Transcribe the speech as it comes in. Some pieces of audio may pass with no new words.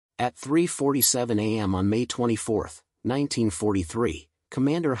At 3:47 a.m. on May 24, 1943,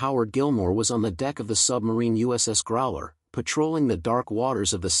 Commander Howard Gilmore was on the deck of the submarine USS Growler, patrolling the dark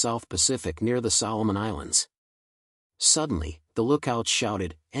waters of the South Pacific near the Solomon Islands. Suddenly, the lookouts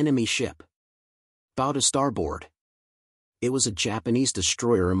shouted, "Enemy ship! Bow to starboard!" It was a Japanese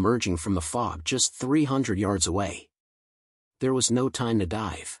destroyer emerging from the fog just 300 yards away. There was no time to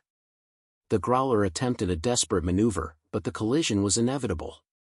dive. The Growler attempted a desperate maneuver, but the collision was inevitable.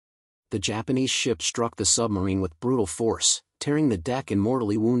 The Japanese ship struck the submarine with brutal force, tearing the deck and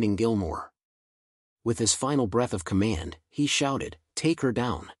mortally wounding Gilmore. With his final breath of command, he shouted, "Take her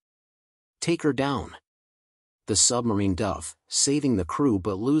down! Take her down!" The submarine dove, saving the crew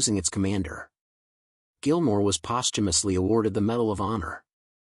but losing its commander. Gilmore was posthumously awarded the Medal of Honor.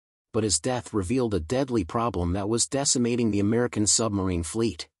 But his death revealed a deadly problem that was decimating the American submarine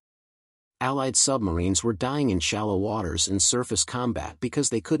fleet. Allied submarines were dying in shallow waters and surface combat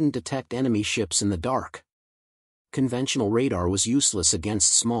because they couldn't detect enemy ships in the dark. Conventional radar was useless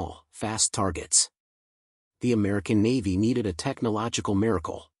against small, fast targets. The American Navy needed a technological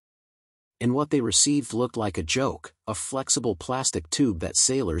miracle. And what they received looked like a joke, a flexible plastic tube that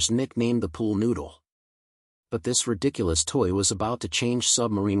sailors nicknamed the pool noodle. But this ridiculous toy was about to change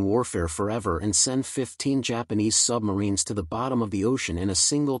submarine warfare forever and send 15 Japanese submarines to the bottom of the ocean in a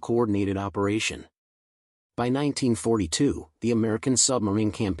single coordinated operation. By 1942, the American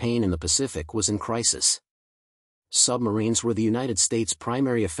submarine campaign in the Pacific was in crisis. Submarines were the United States'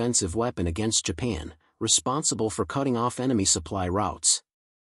 primary offensive weapon against Japan, responsible for cutting off enemy supply routes.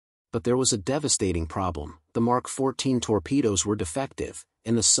 But there was a devastating problem: the Mark 14 torpedoes were defective,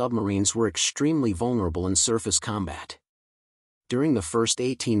 and the submarines were extremely vulnerable in surface combat. During the first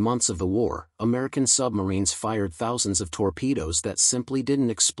 18 months of the war, American submarines fired thousands of torpedoes that simply didn't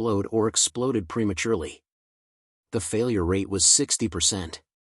explode or exploded prematurely. The failure rate was 60%.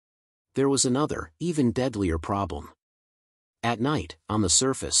 There was another, even deadlier problem. At night, on the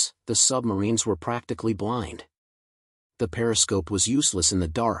surface, the submarines were practically blind. The periscope was useless in the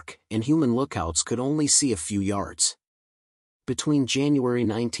dark, and human lookouts could only see a few yards. Between January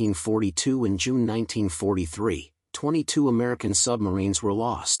 1942 and June 1943, 22 American submarines were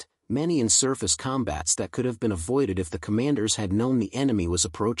lost, many in surface combats that could have been avoided if the commanders had known the enemy was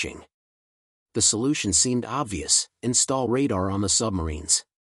approaching. The solution seemed obvious: install radar on the submarines.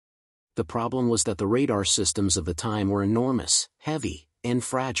 The problem was that the radar systems of the time were enormous, heavy, and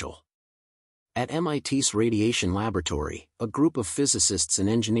fragile. At MIT's Radiation Laboratory, a group of physicists and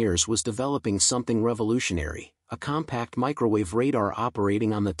engineers was developing something revolutionary: a compact microwave radar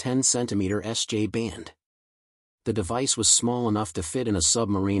operating on the 10-centimeter SJ band. The device was small enough to fit in a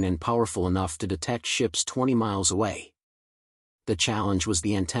submarine and powerful enough to detect ships 20 miles away. The challenge was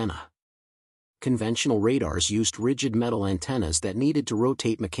the antenna. Conventional radars used rigid metal antennas that needed to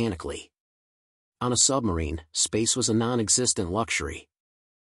rotate mechanically. On a submarine, space was a non-existent luxury.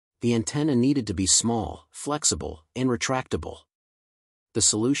 The antenna needed to be small, flexible, and retractable. The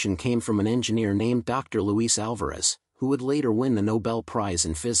solution came from an engineer named Dr. Luis Alvarez, who would later win the Nobel Prize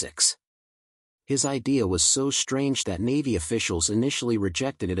in Physics. His idea was so strange that Navy officials initially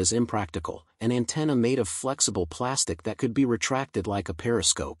rejected it as impractical: an antenna made of flexible plastic that could be retracted like a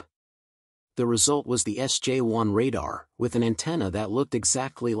periscope. The result was the SJ-1 radar, with an antenna that looked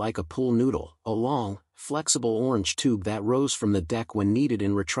exactly like a pool noodle, a long, flexible orange tube that rose from the deck when needed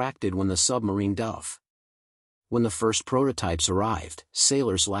and retracted when the submarine dove. When the first prototypes arrived,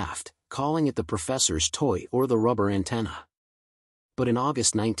 sailors laughed, calling it the professor's toy or the rubber antenna. But in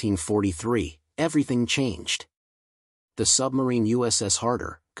August 1943, everything changed. The submarine USS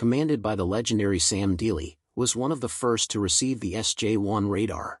Harder, commanded by the legendary Sam Deely, was one of the first to receive the SJ-1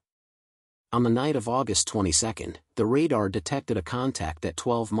 radar. On the night of August 22, the radar detected a contact at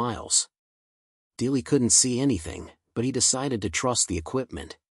 12 miles. Deely couldn't see anything, but he decided to trust the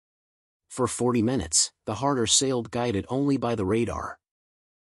equipment. For 40 minutes, the Harder sailed guided only by the radar.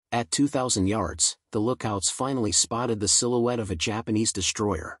 At 2,000 yards, the lookouts finally spotted the silhouette of a Japanese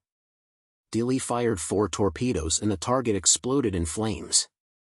destroyer. Deely fired 4 torpedoes and the target exploded in flames.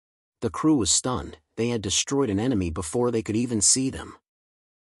 The crew was stunned; they had destroyed an enemy before they could even see them.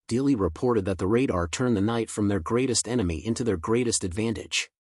 Deely reported that the radar turned the night from their greatest enemy into their greatest advantage.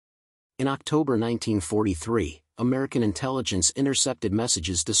 In October 1943, American intelligence intercepted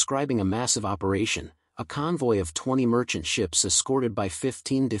messages describing a massive operation: a convoy of 20 merchant ships escorted by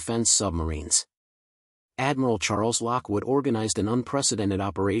 15 defense submarines. Admiral Charles Lockwood organized an unprecedented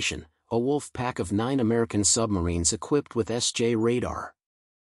operation: a wolf pack of 9 American submarines equipped with SJ radar.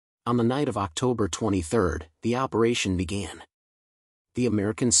 On the night of October 23, the operation began. The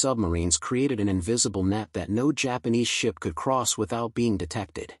American submarines created an invisible net that no Japanese ship could cross without being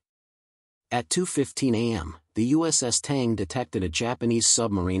detected. At 2:15 a.m., the USS Tang detected a Japanese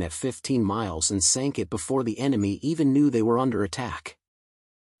submarine at 15 miles and sank it before the enemy even knew they were under attack.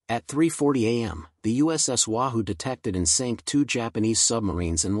 At 3:40 a.m., the USS Wahoo detected and sank 2 Japanese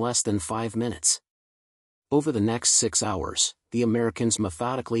submarines in less than 5 minutes. Over the next 6 hours, the Americans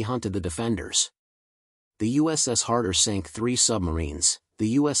methodically hunted the defenders. The USS Harder sank 3 submarines,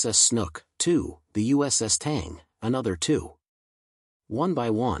 the USS Snook, 2, the USS Tang, another 2. One by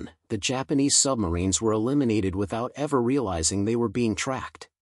one, the Japanese submarines were eliminated without ever realizing they were being tracked.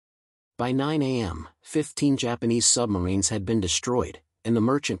 By 9 a.m., 15 Japanese submarines had been destroyed, and the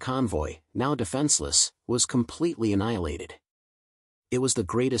merchant convoy, now defenseless, was completely annihilated. It was the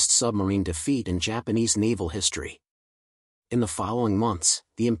greatest submarine defeat in Japanese naval history. In the following months,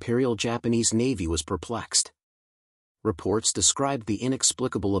 the Imperial Japanese Navy was perplexed. Reports described the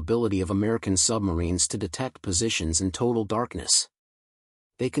inexplicable ability of American submarines to detect positions in total darkness.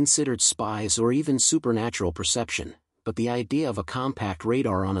 They considered spies or even supernatural perception, but the idea of a compact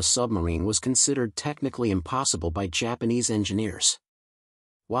radar on a submarine was considered technically impossible by Japanese engineers.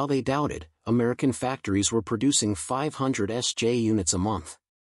 While they doubted, American factories were producing 500 SJ units a month.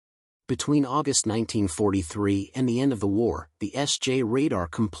 Between August 1943 and the end of the war, the SJ radar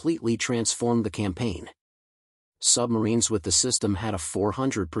completely transformed the campaign. Submarines with the system had a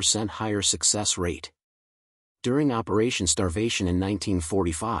 400% higher success rate. During Operation Starvation in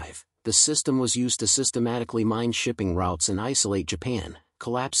 1945, the system was used to systematically mine shipping routes and isolate Japan,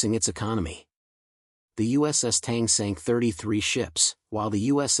 collapsing its economy. The USS Tang sank 33 ships, while the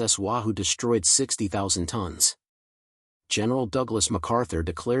USS Wahoo destroyed 60,000 tons. General Douglas MacArthur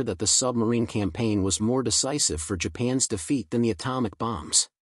declared that the submarine campaign was more decisive for Japan's defeat than the atomic bombs.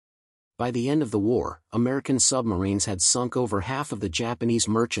 By the end of the war, American submarines had sunk over half of the Japanese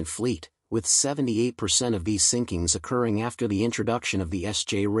merchant fleet, with 78% of these sinkings occurring after the introduction of the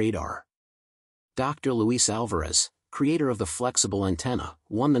SJ radar. Dr. Luis Alvarez, creator of the flexible antenna,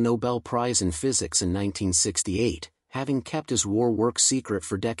 won the Nobel Prize in Physics in 1968, having kept his war work secret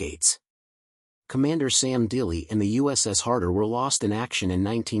for decades. Commander Sam Dilley and the USS Harder were lost in action in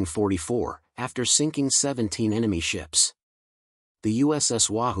 1944, after sinking 17 enemy ships. The USS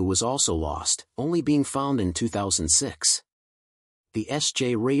Wahoo was also lost, only being found in 2006. The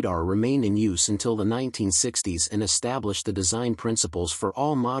SJ radar remained in use until the 1960s and established the design principles for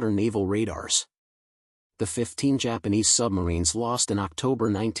all modern naval radars. The 15 Japanese submarines lost in October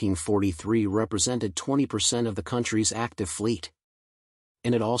 1943 represented 20% of the country's active fleet.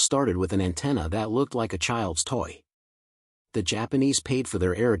 And it all started with an antenna that looked like a child's toy. The Japanese paid for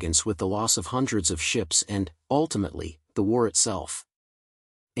their arrogance with the loss of hundreds of ships and, ultimately, the war itself.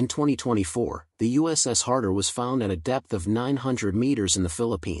 In 2024, the USS Harder was found at a depth of 900 meters in the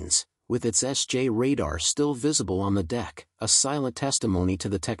Philippines, with its SJ radar still visible on the deck, a silent testimony to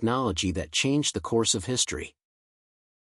the technology that changed the course of history.